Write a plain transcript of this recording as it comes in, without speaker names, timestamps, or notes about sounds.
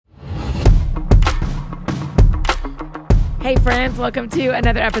Hey friends, welcome to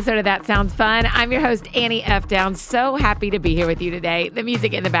another episode of That Sounds Fun. I'm your host, Annie F. Downs. So happy to be here with you today. The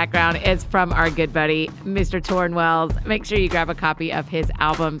music in the background is from our good buddy, Mr. Torrin Wells. Make sure you grab a copy of his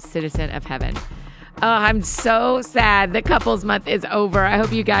album, Citizen of Heaven. Oh, I'm so sad the couples month is over. I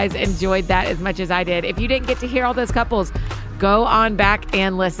hope you guys enjoyed that as much as I did. If you didn't get to hear all those couples, go on back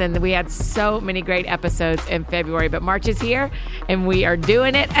and listen. We had so many great episodes in February, but March is here and we are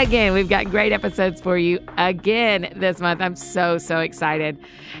doing it again. We've got great episodes for you again this month. I'm so excited.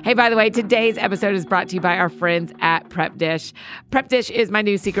 Hey, by the way, today's episode is brought to you by our friends at Prep Dish. Prep Dish is my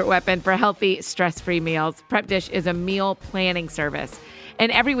new secret weapon for healthy, stress-free meals. Prep Dish is a meal planning service. And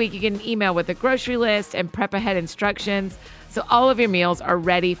every week you get an email with a grocery list and prep ahead instructions, so all of your meals are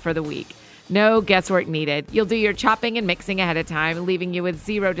ready for the week. No guesswork needed. You'll do your chopping and mixing ahead of time, leaving you with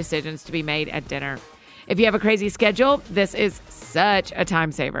zero decisions to be made at dinner. If you have a crazy schedule, this is such a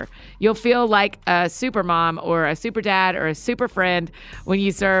time saver. You'll feel like a super mom or a super dad or a super friend when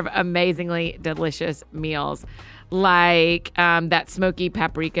you serve amazingly delicious meals. Like that smoky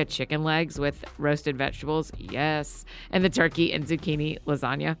paprika chicken legs with roasted vegetables, yes, and the turkey and zucchini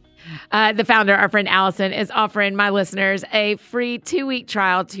lasagna. The founder, our friend Allison, is offering my listeners a free 2-week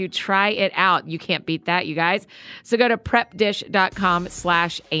trial to try it out. You can't beat that, you guys. So go to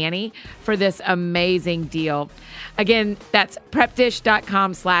prepdish.com/Annie for this amazing deal. Again, that's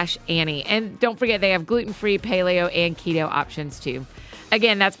prepdish.com/Annie. And don't forget, they have gluten-free, paleo, and keto options too.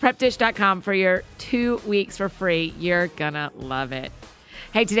 Again, that's prepdish.com for your 2 weeks for free. You're gonna love it.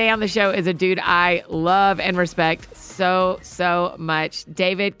 Hey, today on the show is a dude I love and respect so much.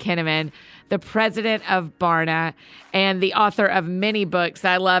 David Kinnaman, the president of Barna and the author of many books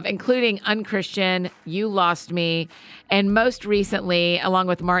I love, including Unchristian, You Lost Me, and most recently, along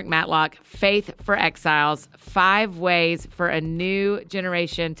with Mark Matlock, Faith for Exiles, 5 Ways for a New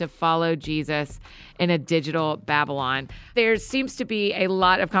Generation to Follow Jesus in a Digital Babylon. There seems to be a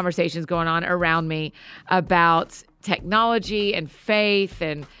lot of conversations going on around me about technology and faith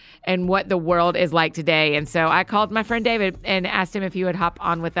and what the world is like today. And so I called my friend David and asked him if he would hop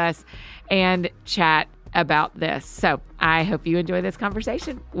on with us and chat about this. So I hope you enjoy this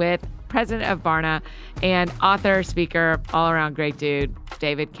conversation with president of Barna and author, speaker, all-around great dude,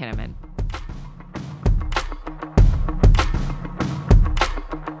 David Kinnaman.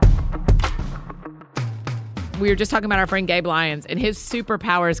 We were just talking about our friend Gabe Lyons and his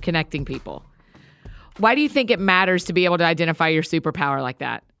superpower is connecting people. Why do you think it matters to be able to identify your superpower like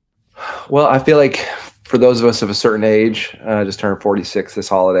that? Well, I feel like for those of us of a certain age, just turned 46 this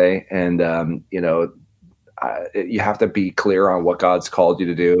holiday, and you have to be clear on what God's called you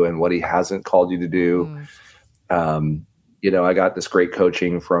to do and what He hasn't called you to do. I got this great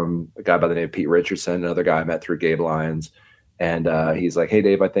coaching from a guy by the name of Pete Richardson, another guy I met through Gabe Lyons, and he's like, "Hey,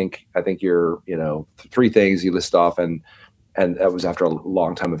 Dave, I think you're 3 things you list off," and that was after a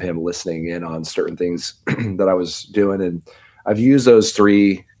long time of him listening in on certain things that I was doing. And I've used those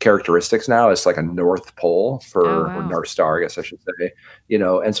 3 characteristics now as like a North Pole or North Star, I guess I should say,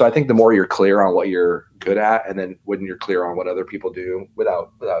 and so I think the more you're clear on what you're good at, and then when you're clear on what other people do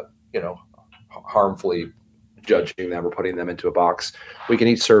without harmfully judging them or putting them into a box, we can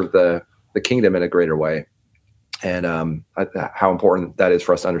each serve the kingdom in a greater way. And how important that is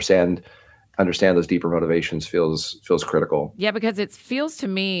for us to understand those deeper motivations feels critical. Yeah, because it feels to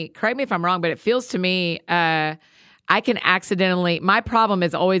me, correct me if I'm wrong, but it feels to me, I can accidentally, my problem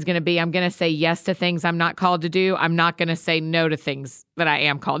is always going to be, I'm going to say yes to things I'm not called to do. I'm not going to say no to things that I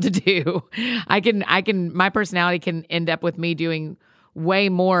am called to do. My personality can end up with me doing way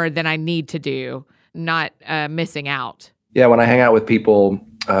more than I need to do, not missing out. Yeah, when I hang out with people,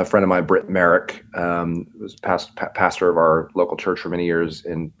 a friend of mine, Britt Merrick, was pastor of our local church for many years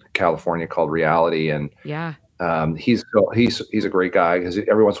in California called Reality. And yeah, he's a great guy because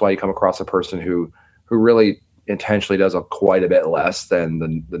every once in a while you come across a person who really intentionally does quite a bit less than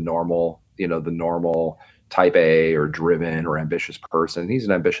the normal type A or driven or ambitious person. He's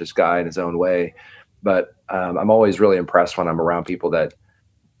an ambitious guy in his own way, but I'm always really impressed when I'm around people that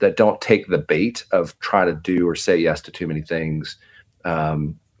don't take the bait of trying to do or say yes to too many things.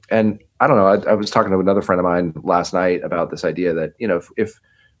 And I don't know, I was talking to another friend of mine last night about this idea that, if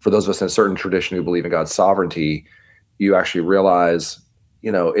for those of us in a certain tradition who believe in God's sovereignty, you actually realize,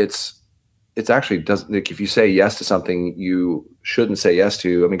 it's actually doesn't, like, if you say yes to something you shouldn't say yes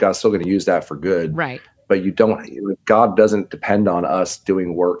to, I mean, God's still going to use that for good. Right. But God doesn't depend on us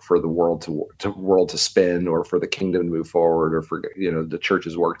doing work for the world to spin, or for the kingdom to move forward, or for, the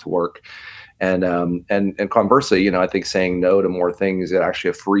church's work to work. And conversely, I think saying no to more things, it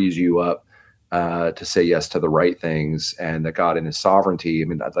actually frees you up to say yes to the right things, and that God in His sovereignty. I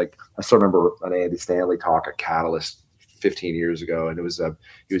mean, I still remember an Andy Stanley talk at Catalyst 15 years ago, and he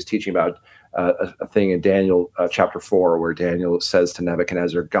was teaching about a thing in Daniel chapter 4, where Daniel says to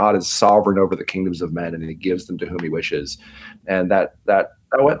Nebuchadnezzar, God is sovereign over the kingdoms of men, and he gives them to whom he wishes. And that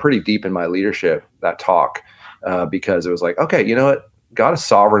went pretty deep in my leadership, that talk, because it was like, okay, you know what? God is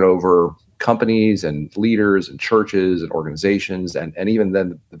sovereign over companies and leaders and churches and organizations, and even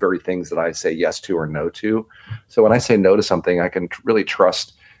then the very things that I say yes to or no to. So when I say no to something, I can really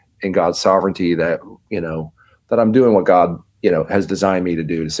trust in God's sovereignty that, that I'm doing what God, has designed me to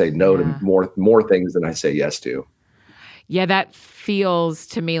do, to say no to more things than I say yes to. Yeah, that feels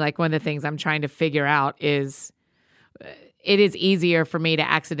to me like one of the things I'm trying to figure out is it is easier for me to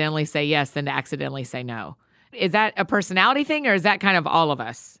accidentally say yes than to accidentally say no. Is that a personality thing, or is that kind of all of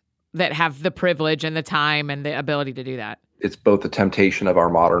us that have the privilege and the time and the ability to do that? It's both the temptation of our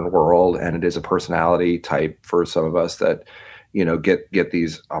modern world, and it is a personality type for some of us that, get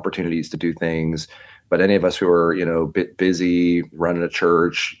these opportunities to do things. But any of us who are, bit busy, running a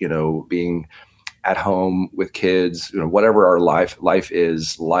church, being at home with kids, whatever our life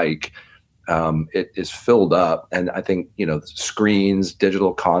is like, it is filled up. And I think, screens,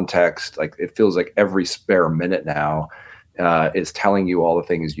 digital context, like it feels like every spare minute now is telling you all the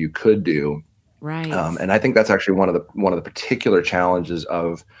things you could do. Right. And I think that's actually one of the particular challenges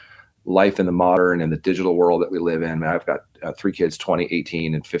of life in the modern and the digital world that we live in. I've got 3 kids, 20,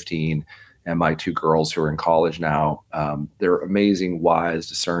 18, and 15. And my 2 girls who are in college now. They're amazing, wise,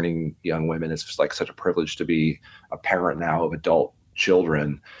 discerning young women. It's just like such a privilege to be a parent now of adult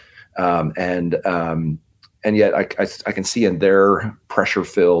children. And yet I can see in their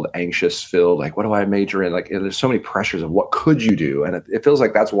pressure-filled, anxious-filled, like, what do I major in? Like, there's so many pressures of what could you do? And it feels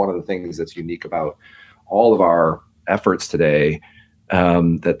like that's one of the things that's unique about all of our efforts today,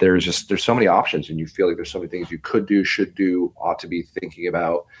 that there's so many options, and you feel like there's so many things you could do, should do, ought to be thinking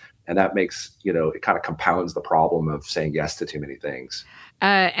about. And that makes, it kind of compounds the problem of saying yes to too many things.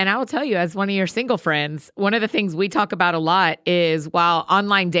 And I will tell you, as one of your single friends, one of the things we talk about a lot is, while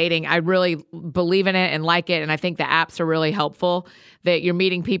online dating, I really believe in it and like it, and I think the apps are really helpful, that you're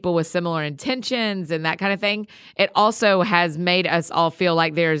meeting people with similar intentions and that kind of thing. It also has made us all feel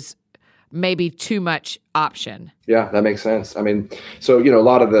like there's maybe too much option. Yeah, that makes sense. I mean, so, a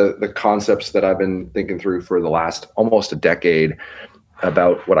lot of the concepts that I've been thinking through for the last almost a decade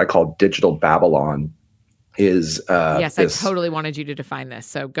about what I call digital Babylon is yes, I totally wanted you to define this.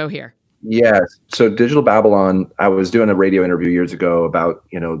 So go here. Yes. So digital Babylon, I was doing a radio interview years ago about,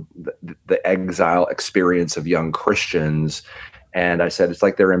 the exile experience of young Christians. And I said, it's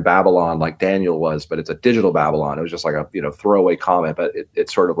like they're in Babylon, like Daniel was, but it's a digital Babylon. It was just like a, throwaway comment, but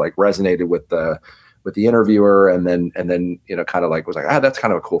it sort of like resonated with the interviewer. And then, kind of like was like, that's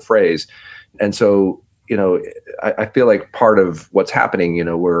kind of a cool phrase. And so, I feel like part of what's happening,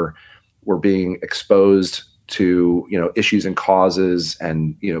 we're being exposed to, issues and causes,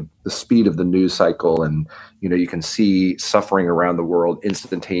 and, the speed of the news cycle, and, you can see suffering around the world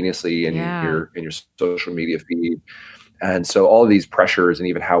instantaneously in your social media feed. And so all of these pressures, and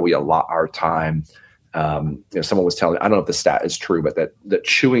even how we allot our time, someone was telling me, I don't know if the stat is true, but that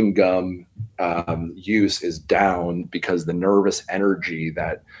chewing gum use is down because the nervous energy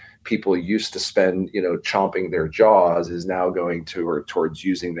that people used to spend, chomping their jaws is now going towards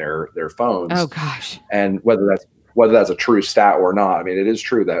using their phones. Oh gosh. And whether that's a true stat or not, I mean, it is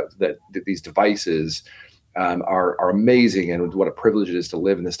true that these devices are amazing, and what a privilege it is to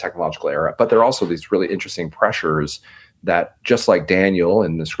live in this technological era. But there are also these really interesting pressures that, just like Daniel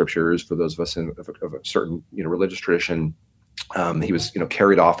in the scriptures, for those of us of a certain religious tradition, he was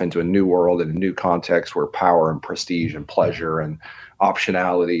carried off into a new world, in a new context where power and prestige and pleasure and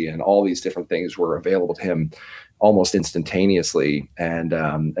optionality and all these different things were available to him almost instantaneously. And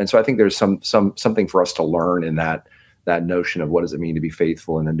so I think there's something for us to learn in that notion of what does it mean to be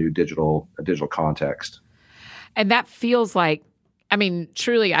faithful in a new digital context. And that feels like, I mean,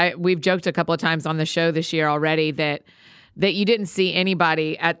 truly, we've joked a couple of times on the show this year already that you didn't see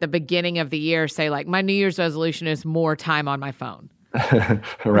anybody at the beginning of the year say, like, my New Year's resolution is more time on my phone.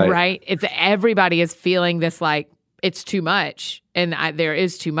 Right? It's everybody is feeling this, like, it's too much, and there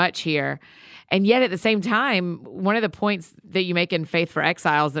is too much here. And yet at the same time, one of the points that you make in Faith for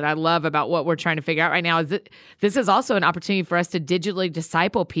Exiles that I love about what we're trying to figure out right now is that this is also an opportunity for us to digitally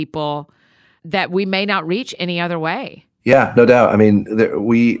disciple people that we may not reach any other way. Yeah, no doubt. I mean,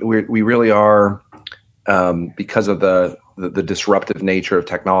 we really are, because of the disruptive nature of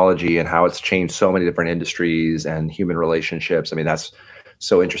technology and how it's changed so many different industries and human relationships. I mean, that's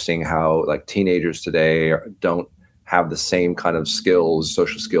so interesting how, like, teenagers today don't have the same kind of skills,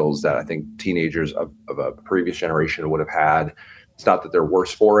 social skills, that I think teenagers of a previous generation would have had. It's not that they're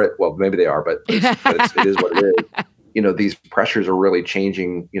worse for it. Well, maybe they are, but it is what it is. these pressures are really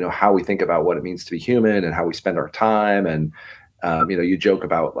changing, how we think about what it means to be human and how we spend our time. And, you joke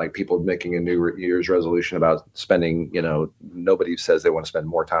about like people making a New Year's resolution about spending, nobody says they want to spend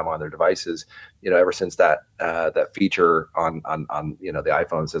more time on their devices. Ever since that feature on the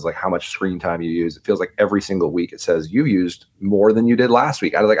iPhone says like how much screen time you use, it feels like every single week it says you used more than you did last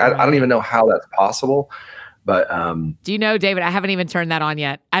week. I was like, I don't even know how that's possible. But do you know, David, I haven't even turned that on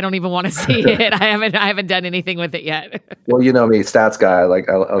yet. I don't even want to see it. I haven't done anything with it yet. Well, you know me, stats guy. Like,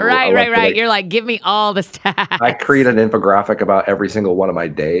 right. You're like, give me all the stats. I create an infographic about every single one of my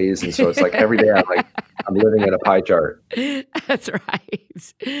days, and so it's like every day I'm living in a pie chart. That's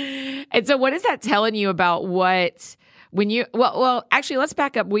right. And so, what is that telling you about what? When you, well, actually, let's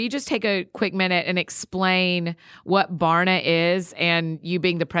back up. Will you just take a quick minute and explain what Barna is and you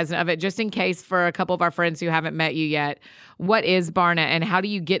being the president of it, just in case for a couple of our friends who haven't met you yet? What is Barna and how do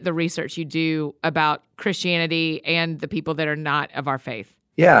you get the research you do about Christianity and the people that are not of our faith?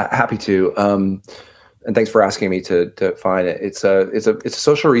 Yeah, happy to. And thanks for asking me to find it. It's a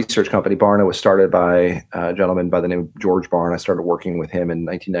social research company. Barna was started by a gentleman by the name of George Barna. I started working with him in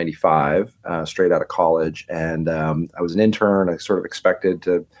 1995, straight out of college. And I was an intern. I sort of expected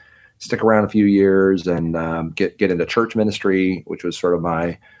to stick around a few years and get into church ministry, which was sort of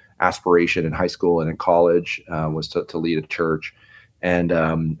my aspiration in high school and in college, was to lead a church. And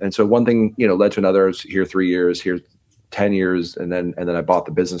so one thing led to another. I was here 3 years, here 10 years. And then I bought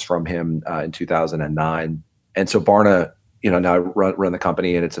the business from him in 2009. And so Barna, now I run the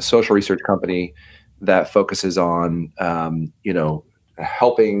company, and it's a social research company that focuses on,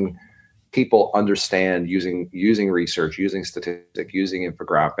 helping people understand using research, using statistics, using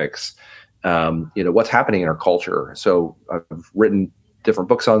infographics, what's happening in our culture. So I've written different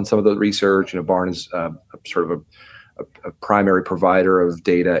books on some of the research. Barna's sort of a primary provider of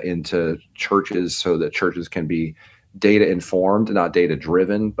data into churches so that churches can be data informed, not data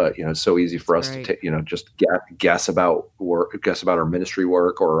driven. But it's so easy for us to just guess about our ministry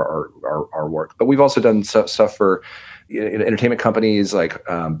work or our work. But we've also done stuff for entertainment companies like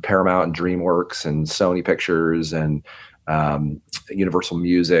Paramount and DreamWorks and Sony Pictures and Universal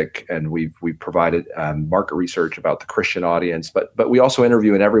Music, and we've provided market research about the Christian audience. But we also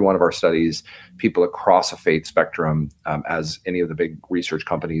interview in every one of our studies people across a faith spectrum, as any of the big research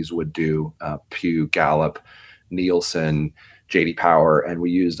companies would do, Pew, Gallup, Nielsen, JD Power, and we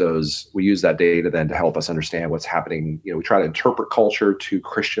use that data then to help us understand what's happening. We try to interpret culture to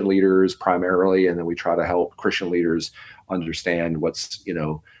Christian leaders primarily, and then we try to help Christian leaders understand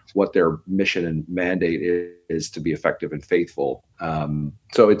what their mission and mandate is to be effective and faithful.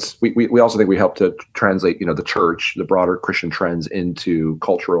 So we also think we help to translate the church, the broader Christian trends into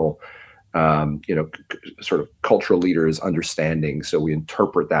cultural, sort of cultural leaders' understanding. So we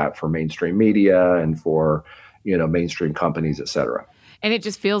interpret that for mainstream media and for mainstream companies, et cetera. And it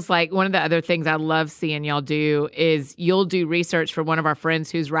just feels like one of the other things I love seeing y'all do is you'll do research for one of our friends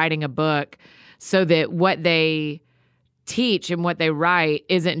who's writing a book so that what they teach and what they write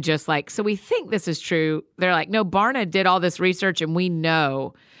isn't just like, so we think this is true. They're like, no, Barna did all this research and we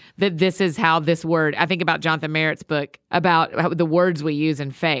know that this is how this word, I think about Jonathan Merritt's book about how the words we use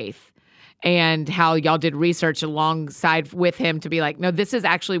in faith. And how y'all did research alongside with him to be like, no, this is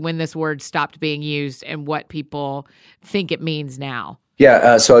actually when this word stopped being used and what people think it means now.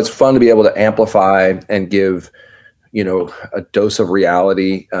 Yeah, so it's fun to be able to amplify and give, a dose of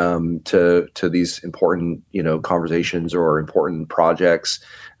reality to these important, conversations or important projects.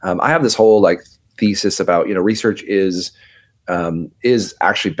 I have this whole thesis about, research is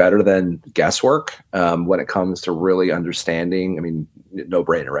actually better than guesswork when it comes to really understanding. I mean, no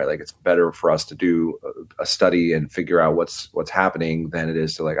brainer, right? Like it's better for us to do a study and figure out what's happening than it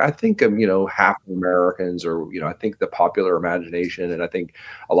is to I think half of Americans, or I think the popular imagination, and I think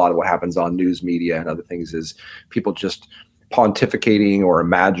a lot of what happens on news media and other things is people just pontificating or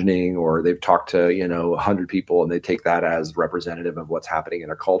imagining, or they've talked to 100 people and they take that as representative of what's happening in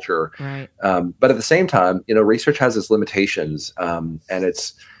our culture. Right. But at the same time, research has its limitations, and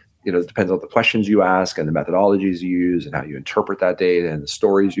it's it depends on the questions you ask and the methodologies you use and how you interpret that data and the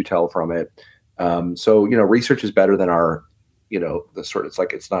stories you tell from it. So research is better than our the sort. It's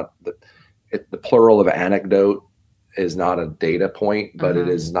like it's not the plural of anecdote is not a data point, but it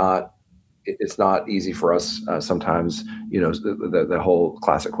is not. It's not easy for us sometimes, the whole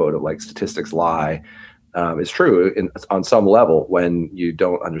classic quote of statistics lie is true on some level when you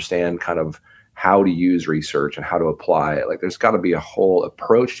don't understand kind of how to use research and how to apply it. There's got to be a whole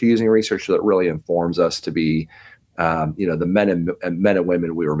approach to using research that really informs us to be, the men and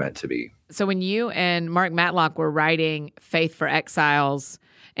women we were meant to be. So when you and Mark Matlock were writing Faith for Exiles,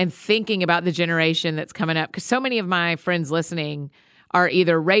 and thinking about the generation that's coming up. Because so many of my friends listening are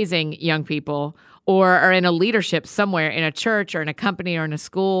either raising young people or are in a leadership somewhere in a church or in a company or in a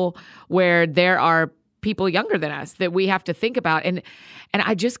school where there are people younger than us that we have to think about. And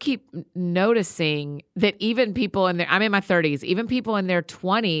I just keep noticing that even people I'm in my 30s, even people in their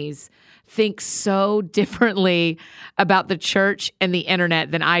 20s think so differently about the church and the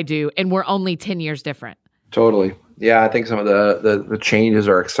internet than I do. And we're only 10 years different. Totally. Yeah, I think some of the changes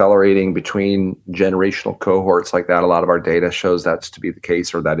are accelerating between generational cohorts like that. A lot of our data shows that's to be the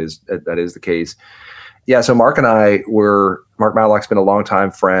case, or that is the case. Yeah, so Mark Matlock's been a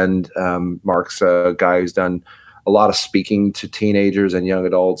longtime friend. Mark's a guy who's done a lot of speaking to teenagers and young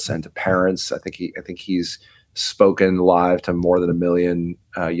adults and to parents. I think he's spoken live to more than 1 million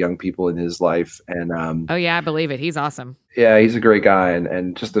young people in his life. And oh yeah, I believe it. He's awesome. Yeah, he's a great guy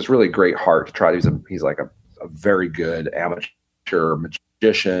and just this really great heart to try. He's like a very good amateur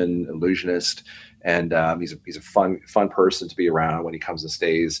magician, illusionist, and he's a fun person to be around when he comes and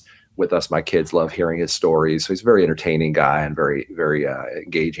stays with us. My kids love hearing his stories. So he's a very entertaining guy and very, very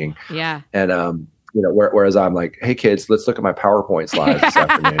engaging. Yeah. And, whereas I'm like, hey kids, let's look at my PowerPoint slides this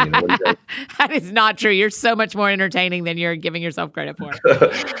afternoon. What do you think? That is not true. You're so much more entertaining than you're giving yourself credit for.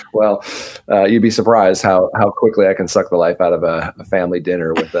 Well, you'd be surprised how quickly I can suck the life out of a family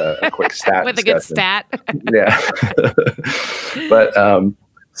dinner with a quick stat with discussion. A good stat. Yeah. But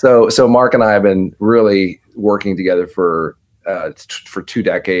so Mark and I have been really working together for 2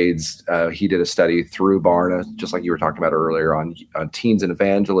 decades. He did a study through Barna, just like you were talking about earlier, on teens and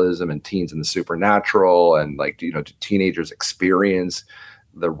evangelism and teens and the supernatural, and do teenagers experience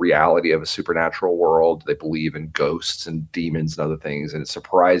the reality of a supernatural world? They believe in ghosts and demons and other things, and it's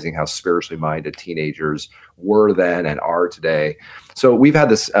surprising how spiritually minded teenagers were then and are today. So we've had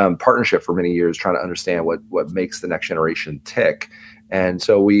this partnership for many years, trying to understand what makes the next generation tick. And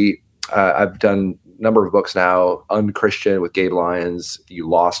so I've done number of books now. Unchristian with Gabe Lyons, You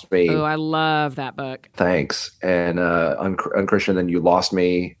Lost Me. Oh, I love that book. Thanks. And Unchristian, then You Lost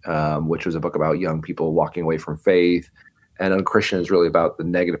Me, which was a book about young people walking away from faith. And Unchristian is really about the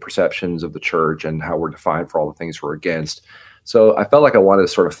negative perceptions of the church and how we're defined for all the things we're against. So I felt like I wanted to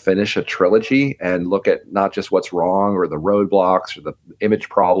sort of finish a trilogy and look at not just what's wrong or the roadblocks or the image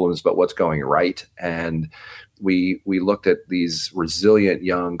problems, but what's going right. And we looked at these resilient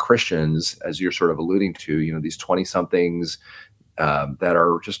young Christians, as you're sort of alluding to, these 20-somethings that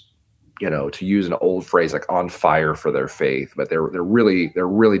are just, to use an old phrase, like on fire for their faith, but they're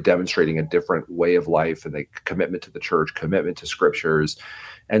really demonstrating a different way of life and the commitment to the church, commitment to scriptures.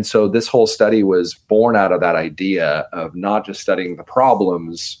 And so this whole study was born out of that idea of not just studying the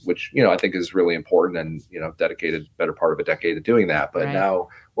problems, which, I think is really important, and, dedicated better part of a decade to doing that. But Now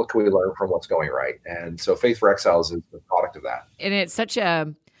what can we learn from what's going right? And so Faith for Exiles is the product of that. And it's such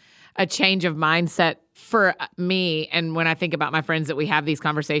a change of mindset for me. And when I think about my friends that we have these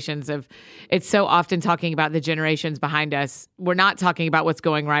conversations of, it's so often talking about the generations behind us. We're not talking about what's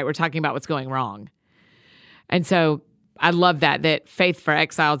going right. We're talking about what's going wrong. And so I love that Faith for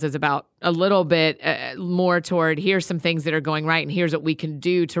Exiles is about a little bit more toward, here's some things that are going right and here's what we can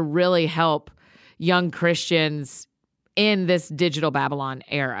do to really help young Christians in this digital Babylon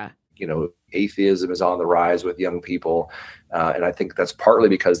era. Atheism is on the rise with young people. And I think that's partly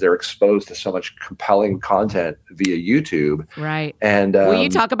because they're exposed to so much compelling content via YouTube. Right. And will you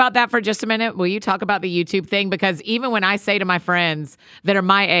talk about that for just a minute? Will you talk about the YouTube thing? Because even when I say to my friends that are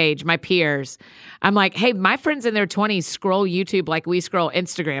my age, my peers, I'm like, hey, my friends in their 20s scroll YouTube like we scroll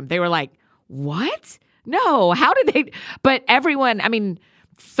Instagram. They were like, what? No, how did they? But everyone,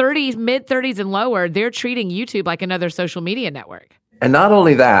 mid-30s and lower, they're treating YouTube like another social media network. And not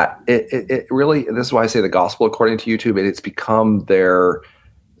only that, it really, this is why I say the gospel according to YouTube, it's become their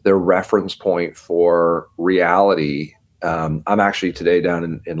reference point for reality. I'm actually today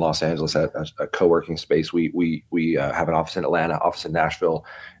down in Los Angeles at a co-working space. We have an office in Atlanta, office in Nashville,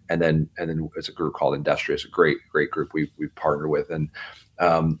 and then it's a group called Industrious, a great group we've partnered with. And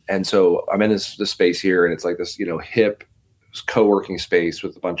so I'm in this space here, and it's like this, hip co-working space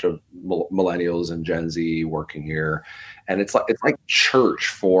with a bunch of millennials and Gen Z working here. And it's like church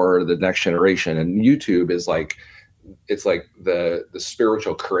for the next generation. And YouTube is it's like the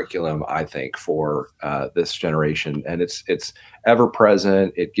spiritual curriculum, I think, for this generation. And it's ever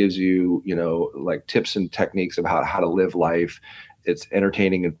present. It gives you, like tips and techniques about how to live life. It's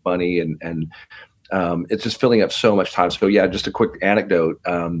entertaining and funny, and it's just filling up so much time. So yeah, just a quick anecdote.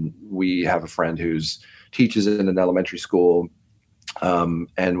 We have a friend who's teaches in an elementary school,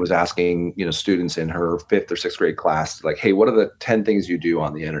 and was asking, students in her 5th or 6th grade class, like, hey, what are the 10 things you do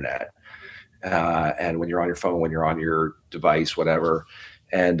on the internet? And when you're on your phone, when you're on your device, whatever.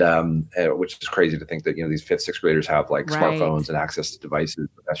 which is crazy to think that, these fifth, sixth graders have like Right. smartphones and access to devices.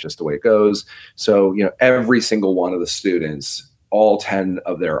 But that's just the way it goes. So, every single one of the students, all 10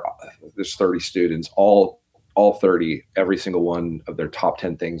 of there's 30 students, all 30, every single one of their top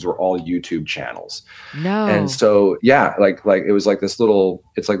 10 things were all YouTube channels. No. And so, yeah, like it was like this little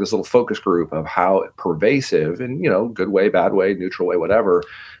focus group of how pervasive and, good way, bad way, neutral way, whatever,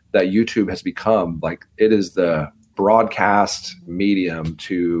 that YouTube has become. Like, it is the broadcast medium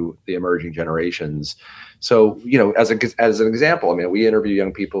to the emerging generations. So, as an example, I mean, we interview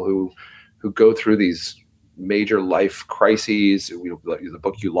young people who go through these major life crises. The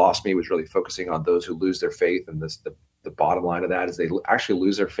book You Lost Me was really focusing on those who lose their faith, and the bottom line of that is they actually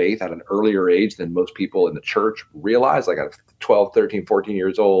lose their faith at an earlier age than most people in the church realize. Like at 12, 13, 14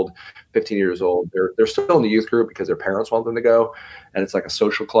 years old, 15 years old, they're still in the youth group because their parents want them to go, and it's like a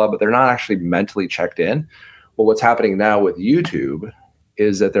social club, but they're not actually mentally checked in. Well, what's happening now with YouTube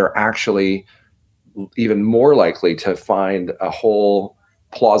is that they're actually even more likely to find a whole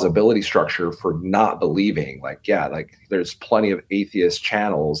plausibility structure for not believing. Like, yeah, like there's plenty of atheist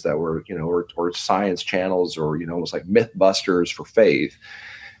channels that were, or science channels, or, almost like Mythbusters for faith.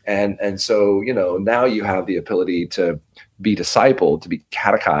 And so, now you have the ability to be discipled, to be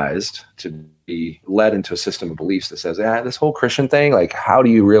catechized, to be led into a system of beliefs that says, this whole Christian thing, like, how do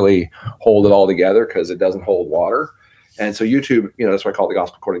you really hold it all together? Because it doesn't hold water. And so YouTube, that's why I call it the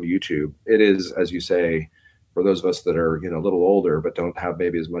gospel according to YouTube. It is, as you say, for those of us that are, a little older, but don't have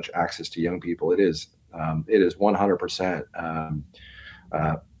maybe as much access to young people, it is 100%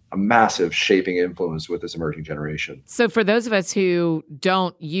 a massive shaping influence with this emerging generation. So for those of us who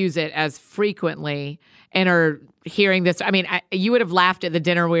don't use it as frequently and are hearing this, I mean, you would have laughed at the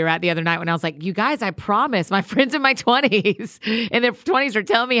dinner we were at the other night when I was like, you guys, I promise, my friends in my 20s, in their 20s are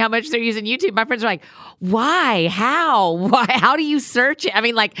telling me how much they're using YouTube. My friends are like, why? How? Why? How do you search it? I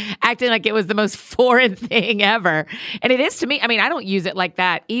mean, like acting like it was the most foreign thing ever. And it is to me. I mean, I don't use it like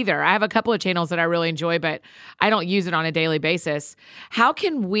that either. I have a couple of channels that I really enjoy, but I don't use it on a daily basis. How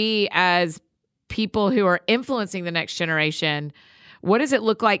can we, as people who are influencing the next generation, what does it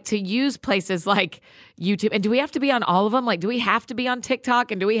look like to use places like YouTube? And do we have to be on all of them? Like, do we have to be on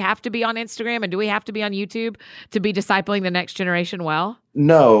TikTok, and do we have to be on Instagram, and do we have to be on YouTube to be discipling the next generation well?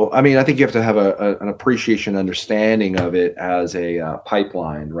 No, I mean, I think you have to have an appreciation, understanding of it as a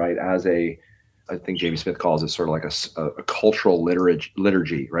pipeline, right? I think Jamie Smith calls it sort of like a cultural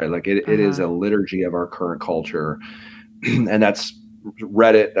liturgy, right? Like it is a liturgy of our current culture. And that's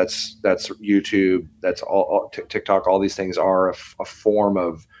Reddit, that's YouTube, that's all TikTok. All these things are a form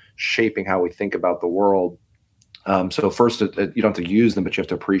of shaping how we think about the world. So first, you don't have to use them, but you have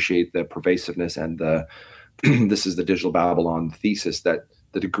to appreciate the pervasiveness and this is the digital Babylon thesis, that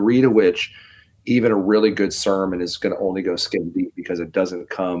the degree to which even a really good sermon is going to only go skin deep because it doesn't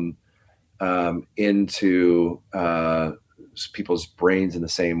come into people's brains in the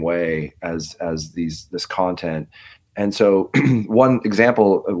same way as this content. And so one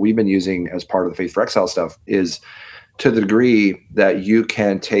example we've been using as part of the Faith for Exile stuff is to the degree that you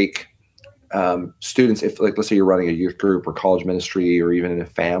can take students, if like, let's say you're running a youth group or college ministry or even in a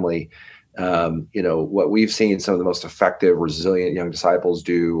family, what we've seen some of the most effective, resilient young disciples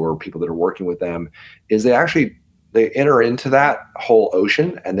do, or people that are working with them, is they enter into that whole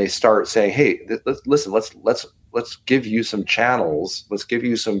ocean and they start saying, hey, listen, let's give you some channels. Let's give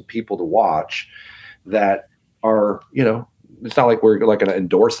you some people to watch that are, it's not like we're like going to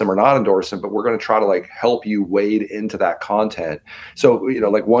endorse them or not endorse them, but we're going to try to like help you wade into that content. So,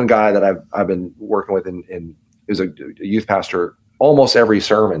 like one guy that I've been working with is a youth pastor. Almost every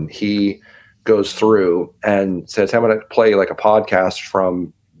sermon he goes through and says, I'm going to play like a podcast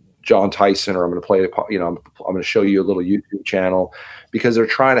from John Tyson, or I'm going to play, I'm going to show you a little YouTube channel, because they're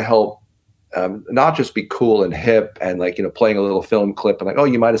trying to help not just be cool and hip and like, playing a little film clip and like, oh,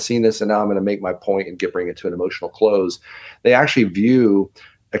 you might've seen this and now I'm going to make my point and bring it to an emotional close. They actually view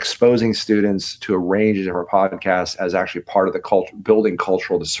exposing students to a range of different podcasts as actually part of the culture, building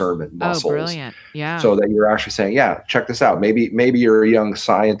cultural discernment muscles. Oh, brilliant. Yeah. So that you're actually saying, yeah, check this out. Maybe you're a young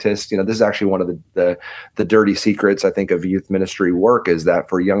scientist. This is actually one of the dirty secrets, I think, of youth ministry work, is that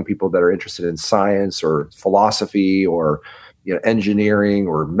for young people that are interested in science or philosophy or engineering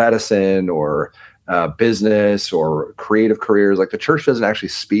or medicine or business or creative careers, like the church doesn't actually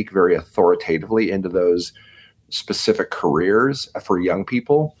speak very authoritatively into those specific careers for young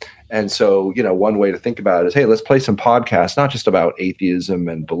people. And so, one way to think about it is, hey, let's play some podcasts, not just about atheism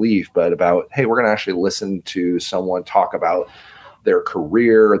and belief, but about, hey, we're going to actually listen to someone talk about their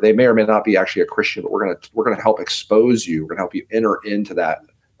career. They may or may not be actually a Christian, but we're going to help expose you. We're going to help you enter into that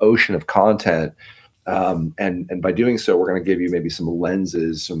ocean of content And by doing so, we're going to give you maybe some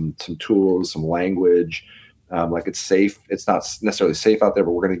lenses, some tools, some language. Like it's safe. It's not necessarily safe out there,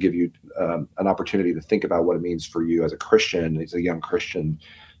 but we're going to give you an opportunity to think about what it means for you as a Christian, as a young Christian,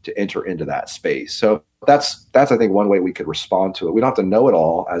 to enter into that space. So that's I think one way we could respond to it. We don't have to know it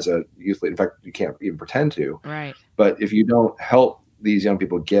all as a youth leader. In fact, you can't even pretend to. Right. But if you don't help these young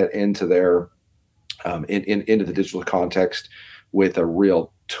people get into their into the digital context with a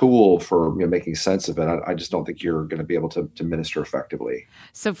real tool for making sense of it, I just don't think you're going to be able to minister effectively.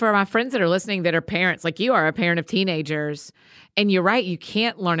 So for my friends that are listening that are parents, like you are a parent of teenagers, and you're right, you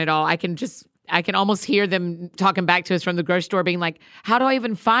can't learn it all. I can almost hear them talking back to us from the grocery store being like, how do I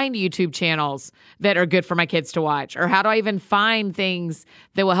even find YouTube channels that are good for my kids to watch? Or how do I even find things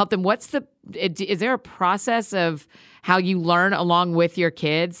that will help them? Is there a process of how you learn along with your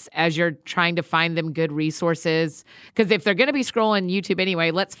kids as you're trying to find them good resources? Because if they're going to be scrolling YouTube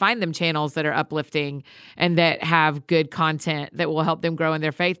anyway, let's find them channels that are uplifting and that have good content that will help them grow in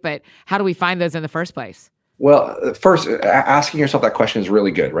their faith. But how do we find those in the first place? Well, first, asking yourself that question is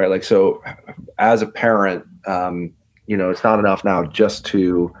really good, right? Like, so as a parent, it's not enough now just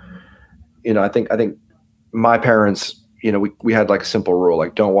to, I think my parents, we had like a simple rule,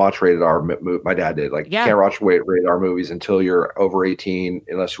 like don't watch rated R. My dad did, like, you can't watch rated R movies until you're over 18,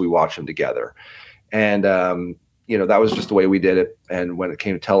 unless we watch them together. And, that was just the way we did it. And when it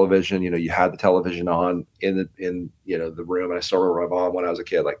came to television, you had the television on in the room. And I still remember my mom when I was a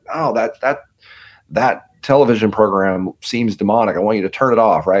kid, like, oh, that television program seems demonic. I want you to turn it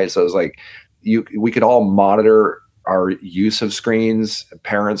off. Right. So it's like we could all monitor our use of screens,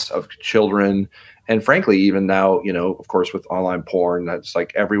 parents of children. And frankly, even now, of course, with online porn, that's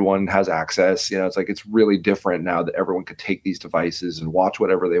like everyone has access. It's like it's really different now that everyone could take these devices and watch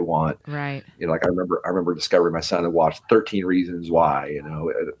whatever they want. Right. Like I remember discovering my son had watched 13 Reasons Why. And I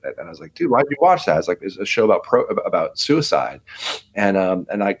was like, dude, why did you watch that? It's like it's a show about suicide, and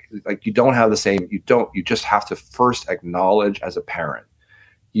you don't have the same. You just have to first acknowledge as a parent,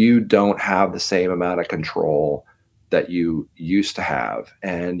 you don't have the same amount of control that you used to have,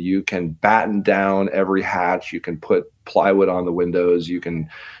 and you can batten down every hatch. You can put plywood on the windows. You can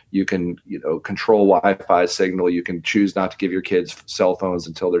control Wi-Fi signal. You can choose not to give your kids cell phones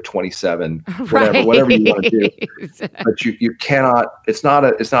until they're 27, whatever you want to do. But you cannot. It's not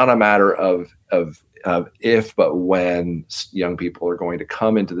a matter of if, but when young people are going to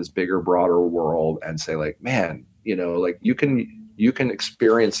come into this bigger, broader world and say, like, man, like you can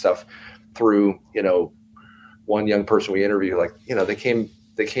experience stuff through, one young person we interviewed, like, they came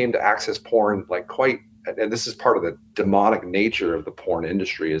to access porn like quite, and this is part of the demonic nature of the porn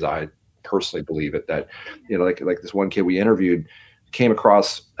industry, as I personally believe it, that, like this one kid we interviewed came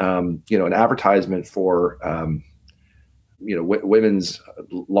across, an advertisement for, women's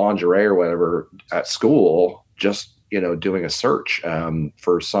lingerie or whatever at school, just, doing a search,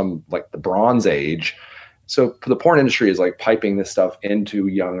 for some, like the Bronze Age. So the porn industry is like piping this stuff into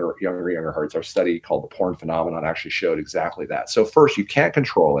younger hearts. Our study called The Porn Phenomenon actually showed exactly that. So first, you can't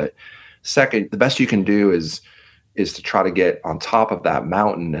control it. Second, the best you can do is to try to get on top of that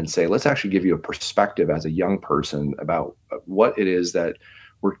mountain and say, let's actually give you a perspective as a young person about what it is that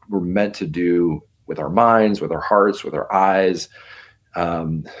we're meant to do with our minds, with our hearts, with our eyes,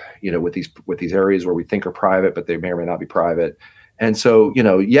 with these areas where we think are private, but they may or may not be private. And so,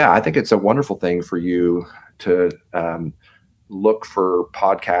 I think it's a wonderful thing for you to look for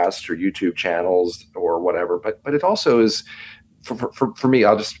podcasts or YouTube channels or whatever. But it also is, for me,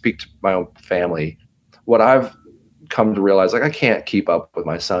 I'll just speak to my own family. What I've come to realize, like, I can't keep up with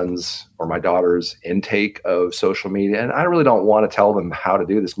my son's or my daughter's intake of social media. And I really don't want to tell them how to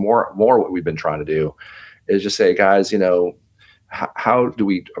do this. More what we've been trying to do is just say, guys, how do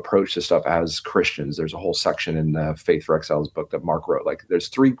we approach this stuff as Christians? There's a whole section in Faith for Exiles book that Mark wrote. Like, there's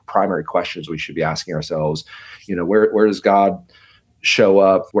 3 primary questions we should be asking ourselves. Where does God show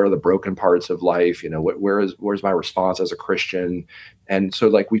up? Where are the broken parts of life? Where's my response as a Christian? And so,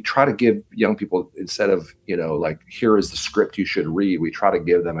 like, we try to give young people, instead of, like, here is the script you should read, we try to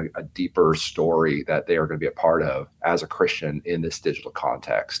give them a deeper story that they are going to be a part of as a Christian in this digital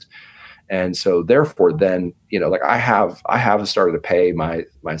context. And so therefore, then, like I have started to pay my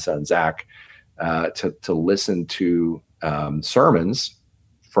son, Zach, to listen to sermons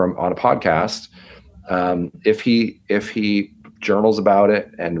on a podcast. If he journals about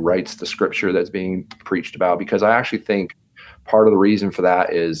it and writes the scripture that's being preached about, because I actually think part of the reason for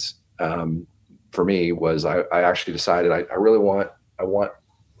that is, for me, was I actually decided I want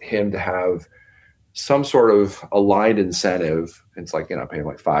him to have some sort of aligned incentive. It's like, paying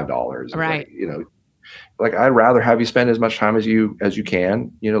like $5, right? Like, like, I'd rather have you spend as much time as you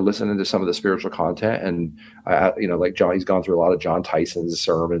can, listening to some of the spiritual content. And like John, he's gone through a lot of John Tyson's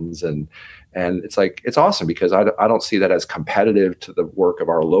sermons, and it's like, it's awesome because I don't see that as competitive to the work of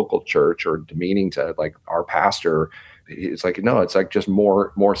our local church or demeaning to like our pastor. It's like, no, it's like just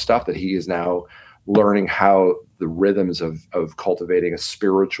more stuff that he is now learning, how the rhythms of cultivating a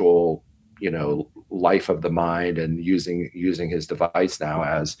spiritual, life of the mind, and using his device now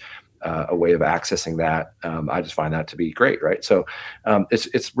as a way of accessing that. I just find that to be great. Right. So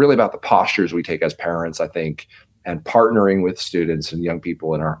it's really about the postures we take as parents, I think, and partnering with students and young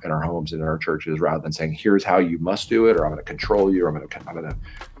people in our homes and in our churches, rather than saying, here's how you must do it, or I'm going to control you, or I'm going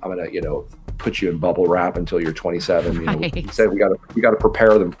to put you in bubble wrap until you're 27. Right. Instead, we got to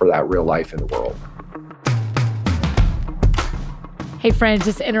prepare them for that real life in the world. Hey friends,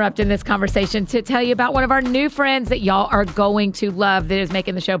 just interrupting this conversation to tell you about one of our new friends that y'all are going to love that is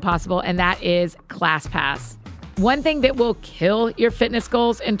making the show possible, and that is ClassPass. One thing that will kill your fitness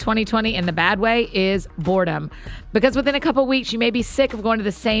goals in 2020 in the bad way is boredom. Because within a couple weeks, you may be sick of going to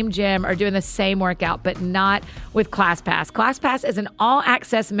the same gym or doing the same workout, but not with ClassPass. ClassPass is an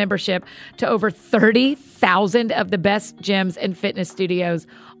all-access membership to over 30,000 of the best gyms and fitness studios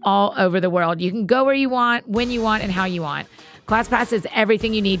all over the world. You can go where you want, when you want, and how you want. ClassPass is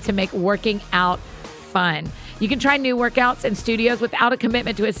everything you need to make working out fun. You can try new workouts and studios without a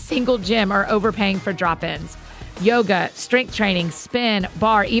commitment to a single gym or overpaying for drop-ins. Yoga, strength training, spin,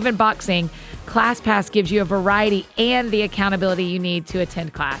 bar, even boxing. ClassPass gives you a variety and the accountability you need to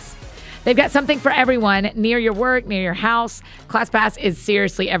attend class. They've got something for everyone near your work, near your house. ClassPass is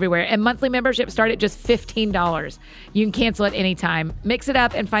seriously everywhere, and monthly memberships start at just $15. You can cancel at any time. Mix it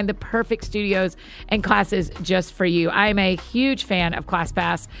up and find the perfect studios and classes just for you. I am a huge fan of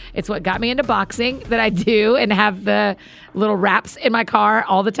ClassPass. It's what got me into boxing that I do and have the little wraps in my car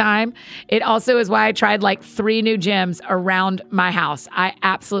all the time. It also is why I tried like 3 new gyms around my house. I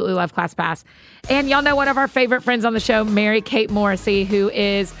absolutely love ClassPass. And y'all know one of our favorite friends on the show, Mary Kate Morrissey, who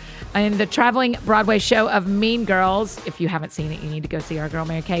is in the traveling Broadway show of Mean Girls. If you haven't seen it, you need to go see our girl,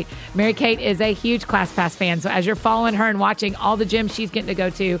 Mary Kate. Mary Kate is a huge ClassPass fan. So as you're following her and watching all the gyms she's getting to go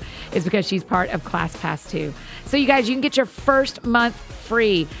to, is because she's part of ClassPass too. So you guys, you can get your first month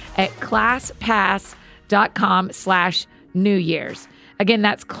free at ClassPass.com/New Year's. Again,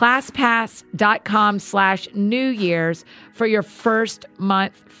 that's ClassPass.com/New Year's for your first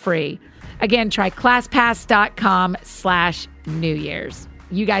month free. Again, try ClassPass.com/New Year's.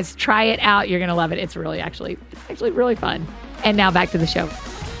 You guys try it out. You're going to love it. It's actually really fun. And now back to the show.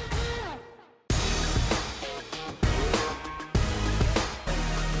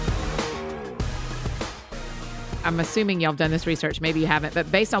 I'm assuming y'all have done this research. Maybe you haven't, but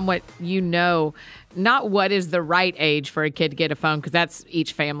based on what you know, not what is the right age for a kid to get a phone, because that's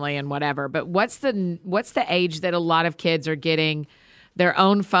each family and whatever, but what's the age that a lot of kids are getting their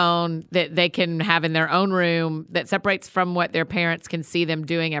own phone that they can have in their own room that separates from what their parents can see them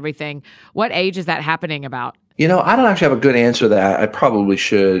doing everything? What age is that happening about? I don't actually have a good answer to that. I probably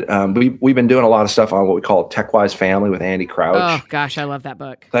should. We've been doing a lot of stuff on what we call TechWise Family with Andy Crouch. Oh, gosh, I love that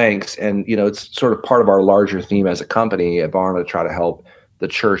book. Thanks. And, it's sort of part of our larger theme as a company at Barna to try to help the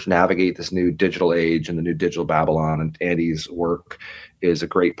church navigate this new digital age and the new digital Babylon. And Andy's work is a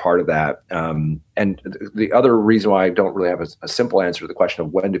great part of that. And the other reason why I don't really have a simple answer to the question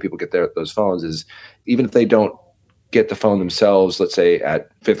of when do people get those phones is, even if they don't get the phone themselves, let's say at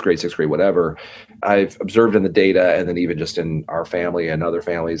 5th grade, 6th grade, whatever, I've observed in the data, and then even just in our family and other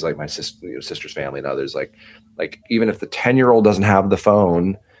families, like my sister's family and others, like even if the 10-year-old doesn't have the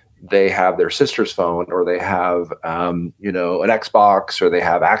phone, they have their sister's phone, or they have, an Xbox, or they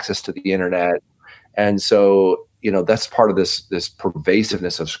have access to the internet. And so, that's part of this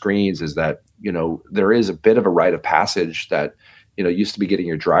pervasiveness of screens, is that, there is a bit of a rite of passage that, used to be getting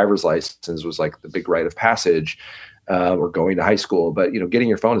your driver's license was like the big rite of passage, or going to high school. But, getting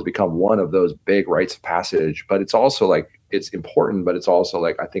your phone has become one of those big rites of passage. But it's also like, it's important, but it's also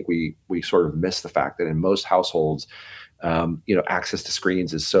like, I think we sort of miss the fact that in most households, access to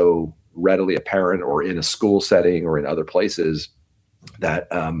screens is so readily apparent, or in a school setting or in other places, that,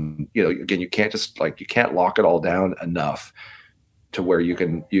 again, you can't lock it all down enough to where you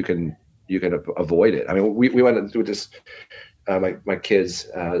can avoid it. I mean, we went into this, my kids,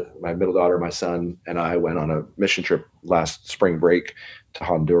 my middle daughter, my son, and I went on a mission trip last spring break to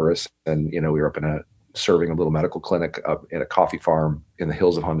Honduras. And, we were up serving a little medical clinic up in a coffee farm in the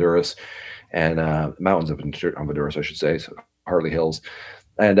hills of Honduras, and mountains of Honduras, I should say, so Hartley Hills.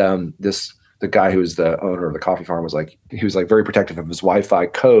 And the guy who was the owner of the coffee farm was very protective of his Wi-Fi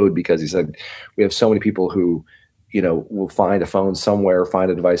code, because he said, we have so many people who, will find a phone somewhere,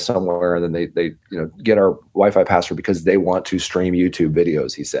 find a device somewhere, and then they get our Wi-Fi password because they want to stream YouTube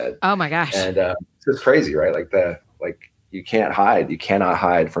videos, he said. Oh my gosh. And it's crazy, right? Like you cannot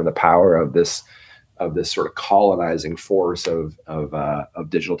hide from the power of this sort of colonizing force of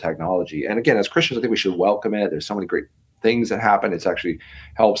digital technology. And again, as Christians, I think we should welcome it. There's so many great things that happen. It's actually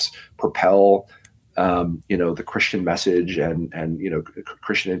helps propel the Christian message and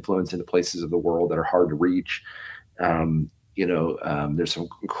Christian influence into places of the world that are hard to reach. There's some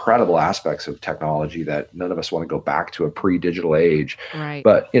incredible aspects of technology that none of us want to go back to a pre-digital age. Right.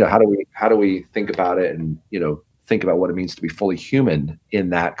 But how do we think about it and think about what it means to be fully human in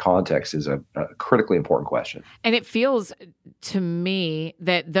that context is a critically important question. And it feels to me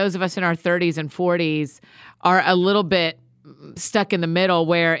that those of us in our 30s and 40s are a little bit stuck in the middle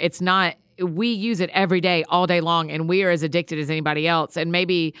where it's not, we use it every day, all day long, and we are as addicted as anybody else. And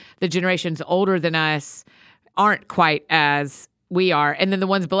maybe the generations older than us aren't quite as we are. And then the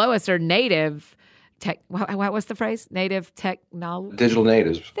ones below us are native tech. What's the phrase? Native technology? Digital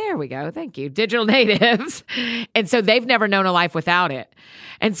natives. There we go. Thank you. Digital natives. And so they've never known a life without it.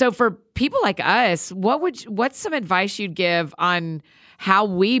 And so for people like us, what's some advice you'd give on how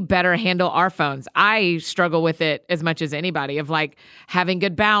we better handle our phones? I struggle with it as much as anybody, of like having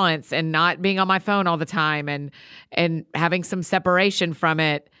good balance and not being on my phone all the time and having some separation from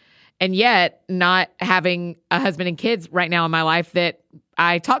it. And yet not having a husband and kids right now in my life that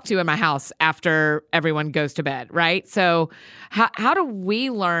I talk to in my house after everyone goes to bed, right? So how do we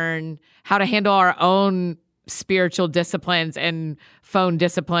learn how to handle our own spiritual disciplines and phone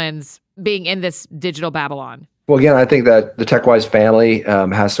disciplines being in this digital Babylon? Well, again, I think that the TechWise family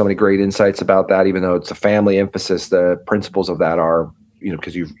has so many great insights about that, even though it's a family emphasis. The principles of that are,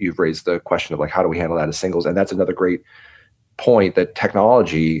 because you've raised the question of like, how do we handle that as singles? And that's another great point, that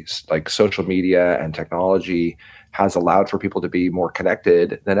technology, like social media and technology, has allowed for people to be more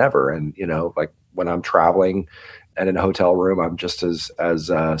connected than ever. And, like when I'm traveling and in a hotel room, I'm just as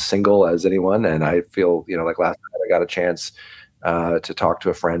single as anyone. And I feel, like last night I got a chance to talk to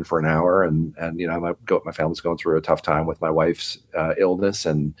a friend for an hour, and my family's going through a tough time with my wife's illness,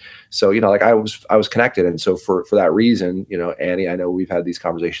 and so like I was connected, and so for that reason, Annie, I know we've had these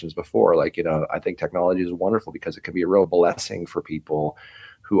conversations before. Like I think technology is wonderful because it can be a real blessing for people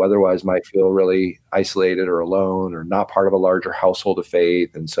who otherwise might feel really isolated or alone or not part of a larger household of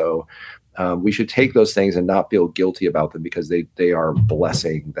faith, and so we should take those things and not feel guilty about them because they are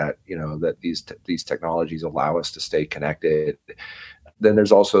blessing that, that these technologies allow us to stay connected. Then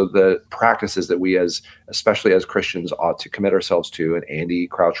there's also the practices that we especially as Christians ought to commit ourselves to. And Andy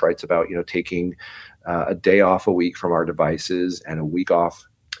Crouch writes about, taking a day off a week from our devices and a week off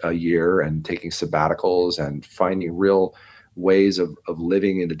a year, and taking sabbaticals and finding real ways of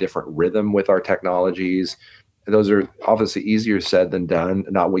living in a different rhythm with our technologies. Those are obviously easier said than done,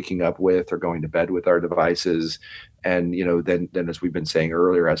 not waking up with or going to bed with our devices. And, then as we've been saying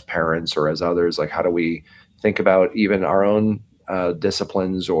earlier, as parents or as others, like how do we think about even our own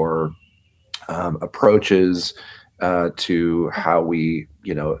disciplines or approaches to how we,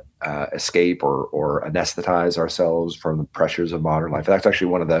 escape or anesthetize ourselves from the pressures of modern life. That's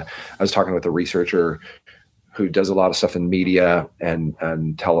actually I was talking with a researcher who does a lot of stuff in media and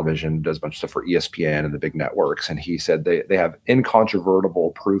television, does a bunch of stuff for ESPN and the big networks. And he said they have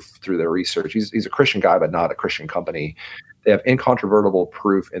incontrovertible proof through their research. He's a Christian guy, but not a Christian company. They have incontrovertible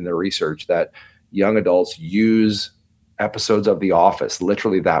proof in their research that young adults use episodes of The Office,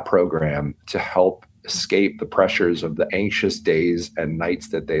 literally that program, to help escape the pressures of the anxious days and nights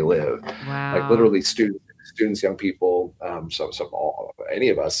that they live. Wow. Like literally students, young people, any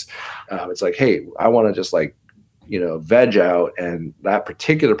of us, it's like, hey, I want to just veg out. And that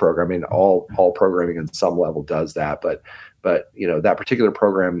particular program, I mean, all programming on some level does that, but that particular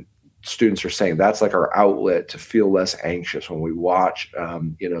program, students are saying that's like our outlet to feel less anxious when we watch,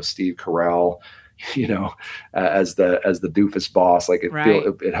 Steve Carell, as the doofus boss. Like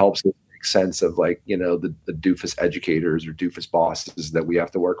it helps us make sense of the doofus educators or doofus bosses that we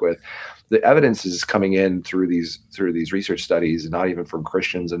have to work with. The evidence is coming in through these research studies, not even from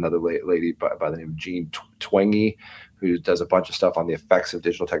Christians. Another lady by the name of Jean Twenge, who does a bunch of stuff on the effects of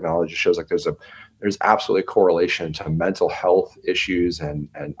digital technology, shows like there's absolutely a correlation to mental health issues and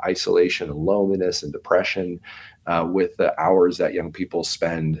isolation and loneliness and depression with the hours that young people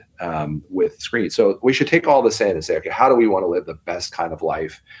spend with screens. So we should take all this in and say, okay, how do we want to live the best kind of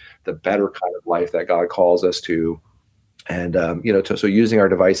life, the better kind of life that God calls us to? And, so using our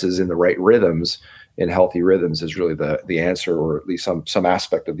devices in the right rhythms, in healthy rhythms, is really the answer, or at least some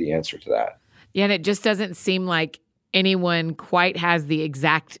aspect of the answer to that. Yeah, and it just doesn't seem like anyone quite has the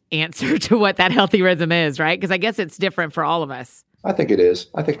exact answer to what that healthy rhythm is, right? Because I guess it's different for all of us. I think it is.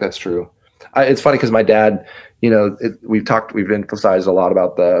 I think that's true. It's funny because my dad, we've emphasized a lot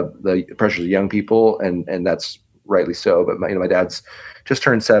about the pressures of young people, and that's rightly so. But my dad's just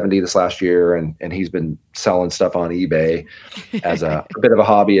turned 70 this last year, and he's been selling stuff on eBay as a bit of a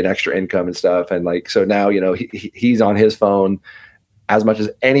hobby and extra income and stuff. And so now, he's on his phone as much as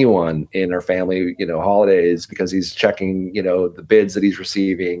anyone in our family, holidays, because he's checking, the bids that he's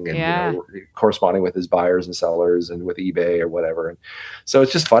receiving and corresponding with his buyers and sellers and with eBay or whatever. And so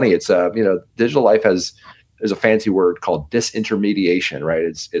it's just funny. It's digital life there's a fancy word called disintermediation, right?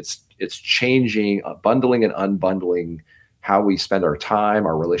 It's changing, bundling and unbundling how we spend our time,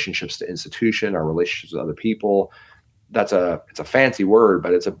 our relationships to institution, our relationships with other people. It's a fancy word,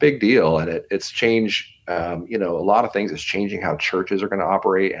 but it's a big deal, and it's changed. A lot of things. It's changing how churches are going to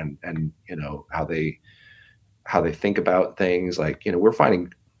operate, and how they think about things. We're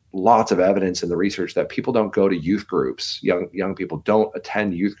finding lots of evidence in the research that people don't go to youth groups. Young people don't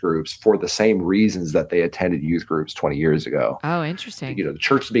attend youth groups for the same reasons that they attended youth groups 20 years ago. Oh, interesting. The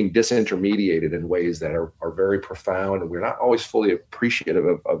church is being disintermediated in ways that are very profound, and we're not always fully appreciative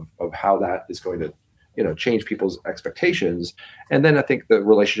of how that is going to change people's expectations. And then I think the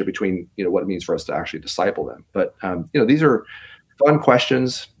relationship between, what it means for us to actually disciple them. But, these are fun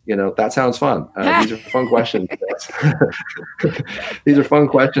questions. That sounds fun. These are fun questions. These are fun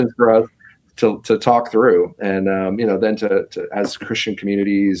questions for us to talk through. And, then to as Christian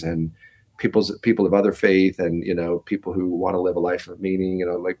communities and people of other faith and, people who want to live a life of meaning,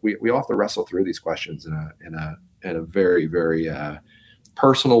 we all have to wrestle through these questions in a very, very,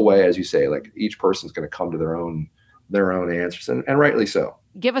 personal way, as you say. Each person's going to come to their own answers, and rightly so.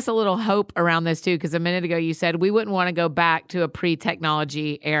 Give us a little hope around this too, because a minute ago you said we wouldn't want to go back to a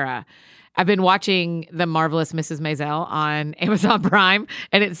pre-technology era. I've been watching The Marvelous Mrs. Maisel on Amazon Prime,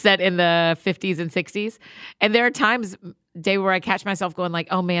 and it's set in the 50s and 60s. And there are times, Dave, where I catch myself going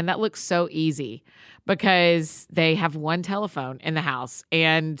oh man, that looks so easy, because they have one telephone in the house.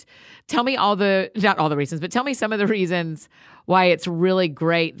 And tell me not all the reasons, but tell me some of the reasons why it's really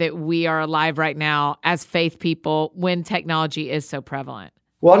great that we are alive right now as faith people when technology is so prevalent.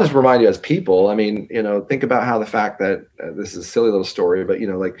 Well, I'll just remind you as people, think about how the fact that this is a silly little story, but,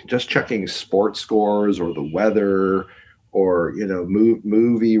 just checking sports scores or the weather or,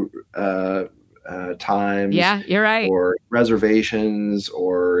 movie times. Yeah, you're right. Or reservations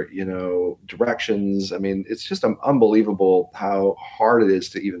or, directions. It's just unbelievable how hard it is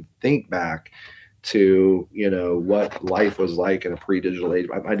to even think back to, what life was like in a pre-digital age.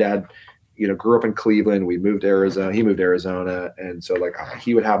 My dad, grew up in Cleveland. We moved to Arizona. He moved to Arizona. And so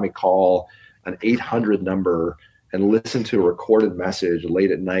he would have me call an 800 number and listen to a recorded message late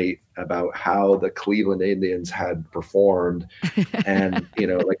at night about how the Cleveland Indians had performed. And,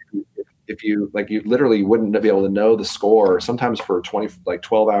 if you literally wouldn't be able to know the score sometimes for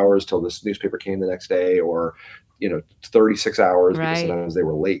 12 hours till this newspaper came the next day, or, 36 hours, right, because sometimes they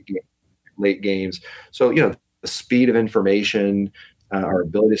were late games. So, the speed of information, our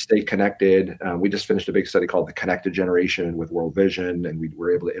ability to stay connected. We just finished a big study called The Connected Generation with World Vision, and we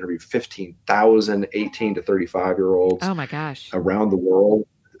were able to interview 15,000 18 to 35-year-olds. Oh my gosh, around the world,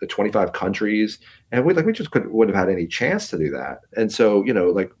 25 countries. And we just wouldn't have had any chance to do that. And so,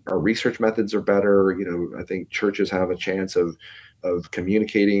 our research methods are better. I think churches have a chance of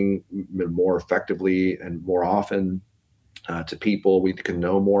communicating more effectively and more often to people. We can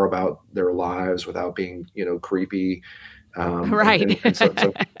know more about their lives without being, creepy. Right. And so in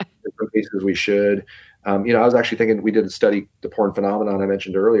some cases we should. I was actually thinking, we did a study, The Porn Phenomenon, I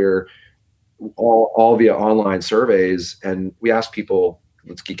mentioned earlier, all via online surveys. And we asked people,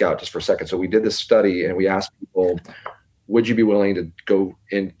 let's geek out just for a second. So we did this study and we asked people, would you be willing to go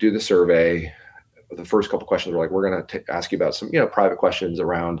and do the survey? The first couple of questions were we're going to ask you about some, private questions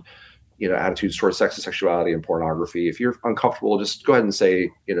around, attitudes towards sex and sexuality and pornography. If you're uncomfortable, just go ahead and say,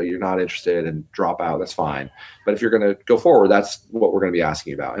 you're not interested and drop out. That's fine. But if you're going to go forward, that's what we're going to be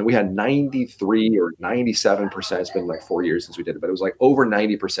asking about. And we had 93 or 97%. It's been 4 years since we did it, but it was over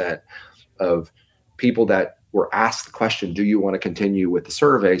 90% of people that were asked the question, do you want to continue with the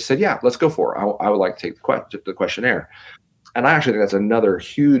survey, said, yeah, let's go for it. I would like to take the questionnaire. And I actually think that's another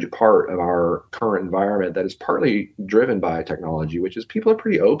huge part of our current environment that is partly driven by technology, which is people are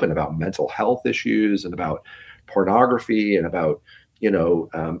pretty open about mental health issues and about pornography and about,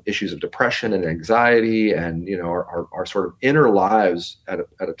 issues of depression and anxiety and, our sort of inner lives at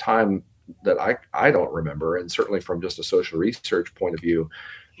a time that I don't remember. And certainly from just a social research point of view,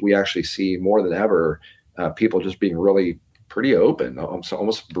 we actually see more than ever people just being really pretty open,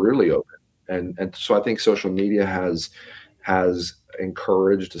 almost brutally open. And so I think social media has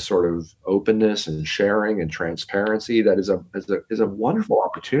encouraged a sort of openness and sharing and transparency that is a wonderful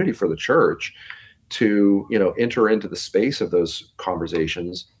opportunity for the church to, enter into the space of those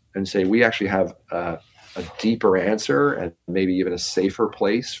conversations and say we actually have a deeper answer and maybe even a safer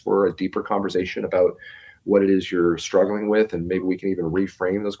place for a deeper conversation about what it is you're struggling with. And maybe we can even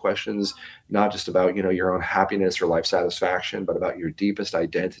reframe those questions, not just about, your own happiness or life satisfaction, but about your deepest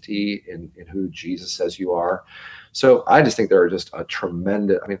identity in who Jesus says you are. So I just think there are just a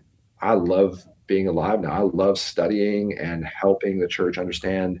tremendous, I love being alive now. I love studying and helping the church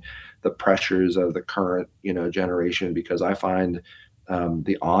understand the pressures of the current, generation, because I find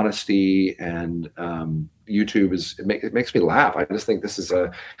the honesty and YouTube it makes me laugh. I just think this is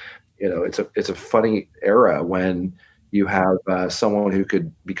it's a funny era when you have someone who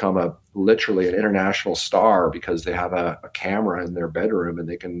could become literally an international star because they have a camera in their bedroom and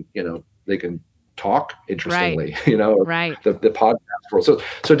they can talk interestingly, Right. the podcast world.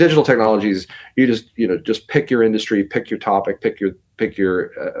 So digital technologies, you just pick your industry, pick your topic, pick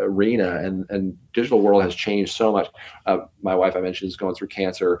your arena, and digital world has changed so much. My wife, I mentioned, is going through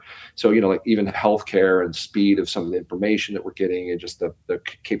cancer. So, like even healthcare and speed of some of the information that we're getting and just the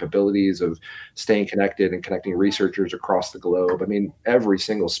capabilities of staying connected and connecting researchers across the globe. Every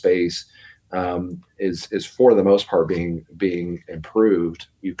single space is for the most part being improved.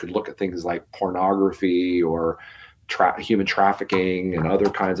 You could look at things like pornography or human trafficking and other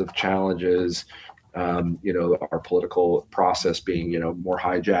kinds of challenges. Our political process being more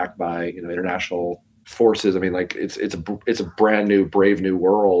hijacked by international forces. It's a brand new, brave new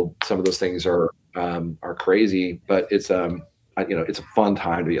world. Some of those things are crazy, but it's a fun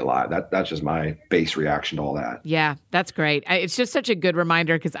time to be alive. That's just my base reaction to all that. Yeah, that's great. It's just such a good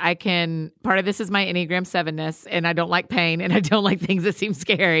reminder because part of this is my Enneagram 7-ness, and I don't like pain and I don't like things that seem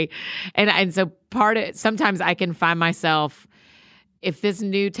scary. And so sometimes I can find myself, if this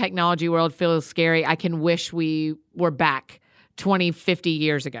new technology world feels scary, I can wish we were back 20, 50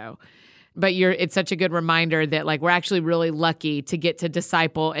 years ago. But it's such a good reminder that we're actually really lucky to get to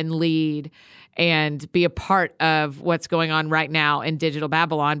disciple and lead and be a part of what's going on right now in digital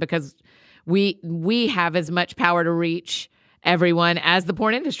Babylon, because we have as much power to reach everyone as the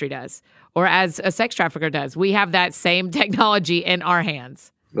porn industry does or as a sex trafficker does. We have that same technology in our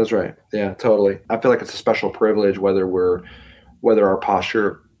hands. That's right. Yeah, totally. I feel like it's a special privilege whether our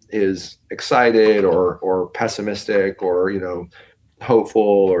posture is excited or pessimistic or, hopeful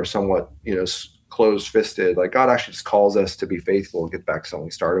or somewhat, closed-fisted. God actually just calls us to be faithful and get back to something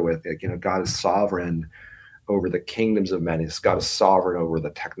we started with. God is sovereign over the kingdoms of men. God is sovereign over the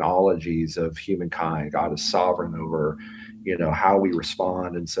technologies of humankind. God is sovereign over, how we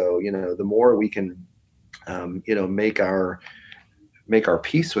respond. And so, the more we can, make our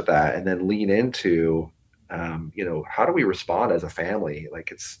peace with that and then lean into, how do we respond as a family?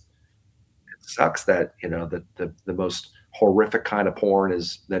 It sucks that, the most horrific kind of porn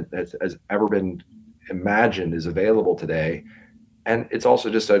that has ever been imagined is available today. And it's also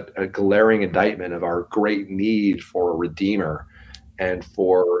just a glaring indictment of our great need for a redeemer and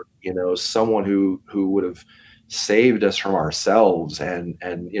for, someone who would have saved us from ourselves. And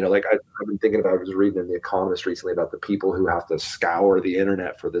I've been thinking about, I was reading in The Economist recently about the people who have to scour the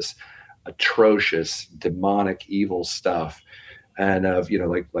internet for this atrocious, demonic, evil stuff, and of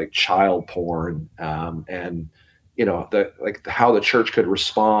like child porn, and how the church could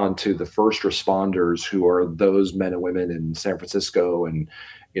respond to the first responders, who are those men and women in San Francisco and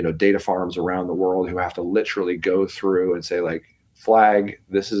data farms around the world who have to literally go through and say, flag,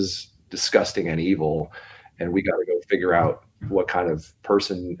 this is disgusting and evil, and we got to go figure out what kind of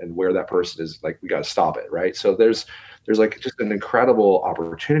person and where that person is. We got to stop it, right? So there's just an incredible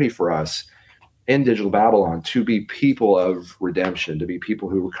opportunity for us in digital Babylon to be people of redemption, to be people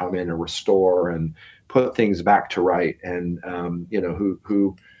who come in and restore and put things back to right, and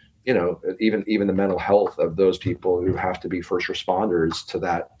who even the mental health of those people who have to be first responders to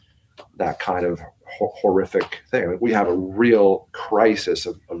that kind of horrific thing. We have a real crisis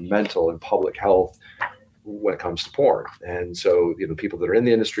of mental and public health when it comes to porn. And so, people that are in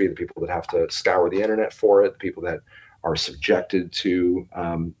the industry, the people that have to scour the internet for it, the people that are subjected to,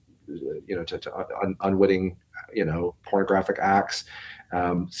 unwitting, pornographic acts,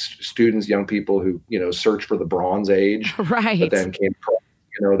 students, young people who, search for the Bronze Age, right, but then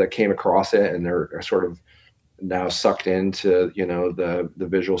came across it, and they're sort of now sucked into, the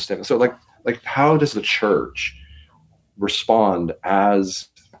visual stuff. So how does the church respond as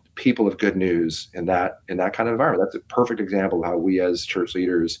people of good news in that kind of environment? That's a perfect example of how we as church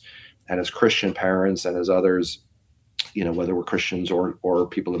leaders and as Christian parents and as others whether we're Christians or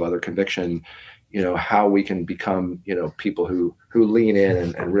people of other conviction, how we can become, people who lean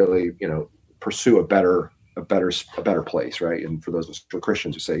in and really, pursue a better place, right? And for those of us who are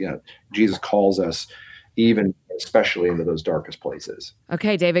Christians who say, yeah, Jesus calls us even especially into those darkest places.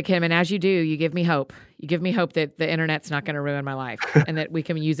 Okay, David Kim, and as you do, you give me hope. You give me hope that the internet's not going to ruin my life and that we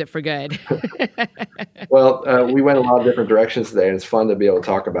can use it for good. Well, we went a lot of different directions today, and it's fun to be able to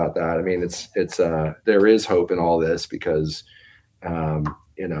talk about that. I mean, it's there is hope in all this because,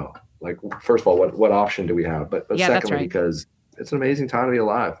 like, first of all, what option do we have? But yeah, secondly, right. because it's an amazing time to be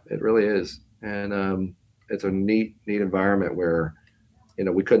alive. It really is. And it's a neat environment where,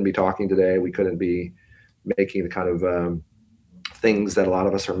 we couldn't be talking today. We couldn't be making the kind of things that a lot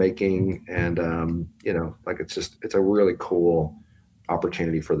of us are making. And, like, it's a really cool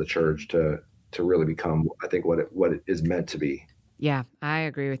opportunity for the church to really become, I think, what it is meant to be. Yeah, I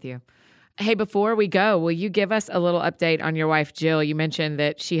agree with you. Hey, before we go, will you give us a little update on your wife, Jill? You mentioned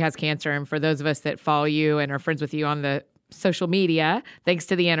that she has cancer. And for those of us that follow you and are friends with you on the social media, thanks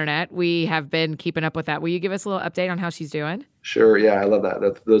to the internet, we have been keeping up with that. Will you give us a little update on how she's doing? Sure. Yeah, I love that.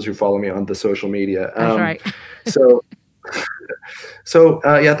 That's those who follow me on the social media. That's right.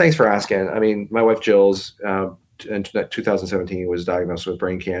 Yeah, thanks for asking. I mean, my wife Jill's in 2017 was diagnosed with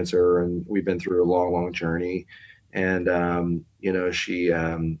brain cancer, and we've been through a long journey. And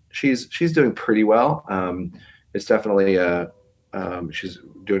she's doing pretty well. It's definitely she's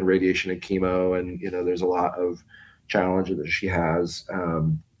doing radiation and chemo, and there's a lot of challenge that she has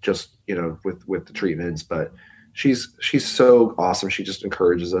just with the treatments, but she's so awesome. She just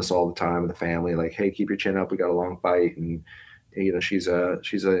encourages us all the time, the family, like, hey, keep your chin up, we got a long fight. And she's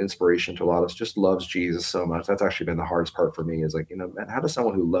an inspiration to a lot of us, just loves Jesus so much. That's actually been the hardest part for me, is like, man, how does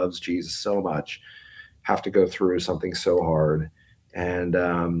someone who loves Jesus so much have to go through something so hard? And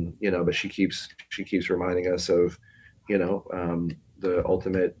but she keeps reminding us of the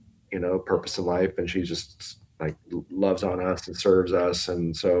ultimate purpose in life, and she just like loves on us and serves us.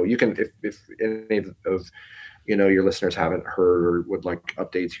 And so you can, if any of your listeners haven't heard or would like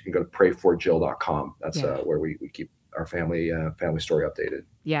updates, you can go to prayforjill.com. That's where we keep our family story updated.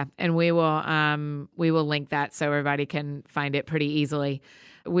 Yeah, and we will link that so everybody can find it pretty easily.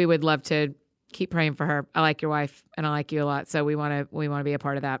 We would love to keep praying for her. I like your wife and I like you a lot, so we want to be a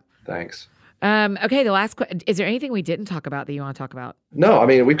part of that. Thanks. Okay, the last question. Is there anything we didn't talk about that you want to talk about? No, I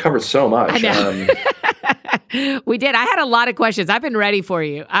mean, we covered so much. I know. We did. I had a lot of questions. I've been ready for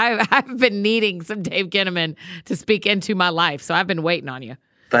you. I've been needing some Dave Kinnaman to speak into my life, so I've been waiting on you.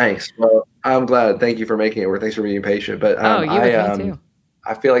 Thanks. Well, I'm glad. Thank you for making it work. Thanks for being patient. But me too.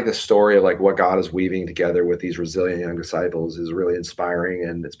 I feel like the story of like what God is weaving together with these resilient young disciples is really inspiring,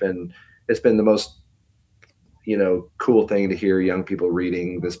 and it's been the most cool thing to hear young people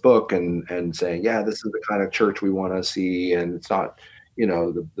reading this book and saying, yeah, this is the kind of church we want to see. And it's not,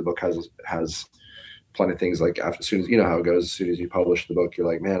 the book has plenty of things like as soon as how it goes, as soon as you publish the book, you're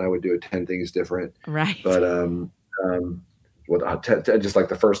like, man, I would do it 10 things different. Right. But just like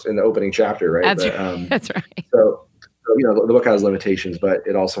the first in the opening chapter, right? That's right. So the book has limitations, but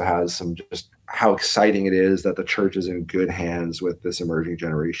it also has some just how exciting it is that the church is in good hands with this emerging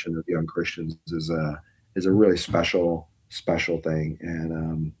generation of young Christians is a really special thing.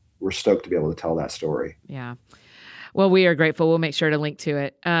 And we're stoked to be able to tell that story. Yeah. Well, we are grateful. We'll make sure to link to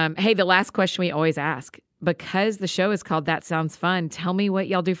it. Hey, the last question we always ask, because the show is called That Sounds Fun, tell me what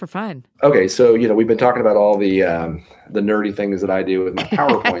y'all do for fun. Okay. So, we've been talking about all the nerdy things that I do with my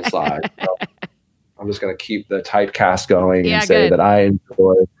PowerPoint slide. So I'm just going to keep the typecast going and say that I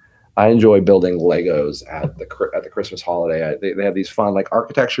enjoy building Legos at the Christmas holiday. They have these fun like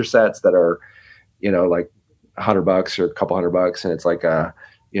architecture sets that are, like $100 or a couple $100, and it's like the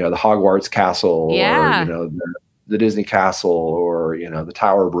Hogwarts castle, or the Disney castle, or the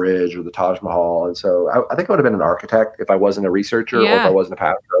Tower Bridge or the Taj Mahal. And so I think I would have been an architect if I wasn't a researcher, or if I wasn't a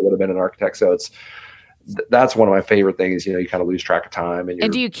pastor, I would have been an architect. So that's one of my favorite things. You kind of lose track of time.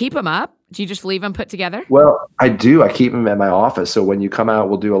 And do you keep them up? Do you just leave them put together? Well, I do. I keep them at my office. So when you come out,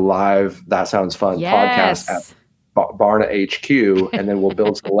 we'll do a live That Sounds Fun podcast at Barna HQ, and then we'll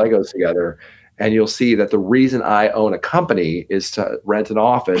build some Legos together. And you'll see that the reason I own a company is to rent an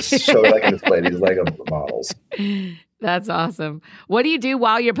office so that I can display these Lego models. That's awesome. What do you do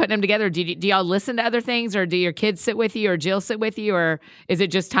while you're putting them together? Do y'all listen to other things, or do your kids sit with you, or Jill sit with you, or is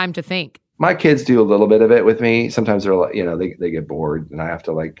it just time to think? My kids do a little bit of it with me. Sometimes they're like, they get bored, and I have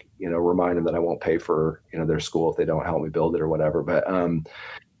to remind them that I won't pay for, their school if they don't help me build it or whatever. But,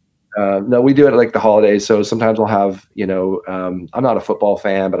 no, we do it like the holidays. So sometimes we'll have, I'm not a football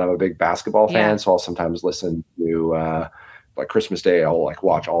fan, but I'm a big basketball fan. So I'll sometimes listen to, like Christmas Day, I'll like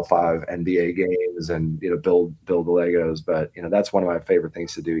watch all 5 NBA games and, build the Legos. But, that's one of my favorite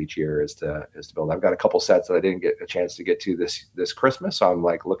things to do each year is to build. I've got a couple sets that I didn't get a chance to get to this Christmas. So I'm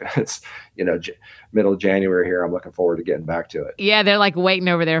like looking at middle of January here. I'm looking forward to getting back to it. Yeah. They're like waiting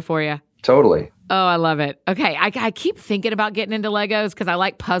over there for you. Totally. Oh, I love it. Okay. I keep thinking about getting into Legos because I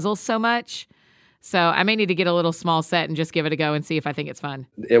like puzzles so much. So I may need to get a little small set and just give it a go and see if I think it's fun.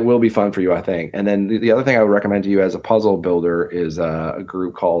 It will be fun for you, I think. And then the other thing I would recommend to you as a puzzle builder is a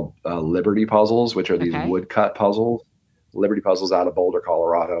group called Liberty Puzzles, which are these woodcut puzzles. Liberty Puzzles out of Boulder,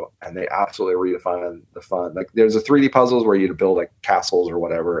 Colorado, and they absolutely redefine the fun. Like there's a 3D puzzles where you build like castles or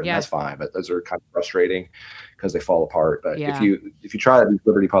whatever, and that's fine. But those are kind of frustrating because they fall apart. But if you try these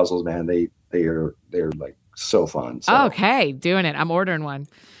Liberty Puzzles, man, they're like so fun. So. Okay, doing it. I'm ordering one.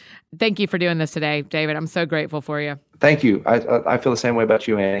 Thank you for doing this today, David. I'm so grateful for you. Thank you. I feel the same way about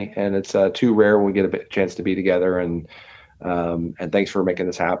you, Annie. And it's too rare when we get a chance to be together. And thanks for making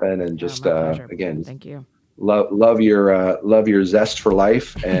this happen. And just again, thank you. Love your zest for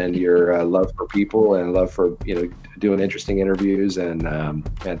life and your love for people and love for doing interesting interviews. And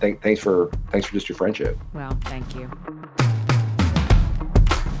thanks for just your friendship. Well, thank you.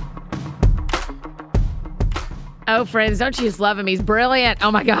 Oh, friends, don't you just love him? He's brilliant.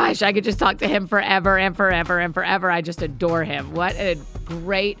 Oh, my gosh. I could just talk to him forever and forever and forever. I just adore him. What a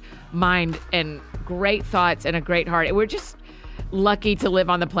great mind and great thoughts and a great heart. We're just lucky to live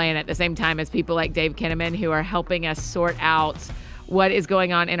on the planet at the same time as people like Dave Kinnaman who are helping us sort out what is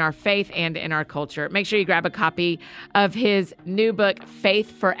going on in our faith and in our culture. Make sure you grab a copy of his new book,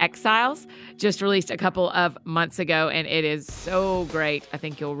 Faith for Exiles, just released a couple of months ago, and it is so great. I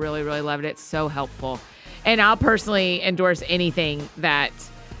think you'll really, really love it. It's so helpful. And I'll personally endorse anything that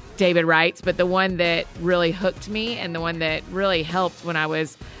David writes, but the one that really hooked me and the one that really helped when I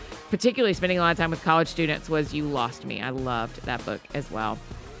was particularly spending a lot of time with college students was You Lost Me. I loved that book as well.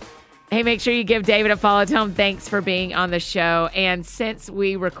 Hey, make sure you give David a follow. Tell him thanks for being on the show. And since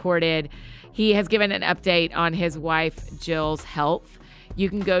we recorded, he has given an update on his wife Jill's health. You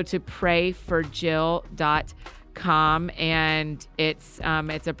can go to prayforjill.com. And it's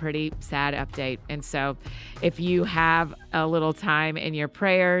a pretty sad update. And so if you have a little time in your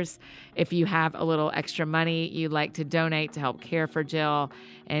prayers, if you have a little extra money you'd like to donate to help care for Jill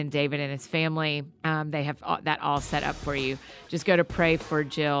and David and his family, they have that all set up for you. Just go to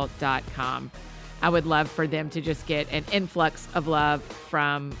prayforjill.com. I would love for them to just get an influx of love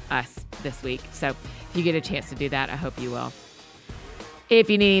from us this week. So if you get a chance to do that, I hope you will. If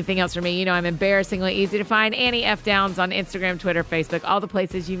you need anything else from me, I'm embarrassingly easy to find. Annie F. Downs on Instagram, Twitter, Facebook, all the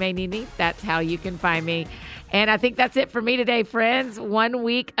places you may need me. That's how you can find me. And I think that's it for me today, friends. 1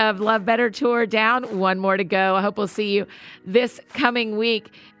 week of Love Better Tour down, one more to go. I hope we'll see you this coming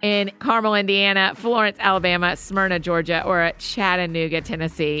week in Carmel, Indiana, Florence, Alabama, Smyrna, Georgia, or Chattanooga,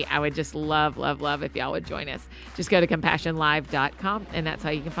 Tennessee. I would just love, love, love if y'all would join us. Just go to compassionlive.com, and that's how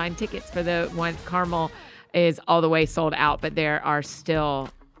you can find tickets for the one. Carmel is all the way sold out, but there are still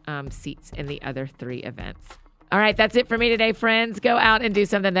seats in the other 3 events. All right, that's it for me today, friends. Go out and do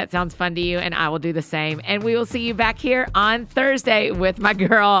something that sounds fun to you, and I will do the same. And we will see you back here on Thursday with my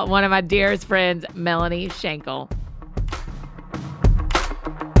girl, one of my dearest friends, Melanie Shankle.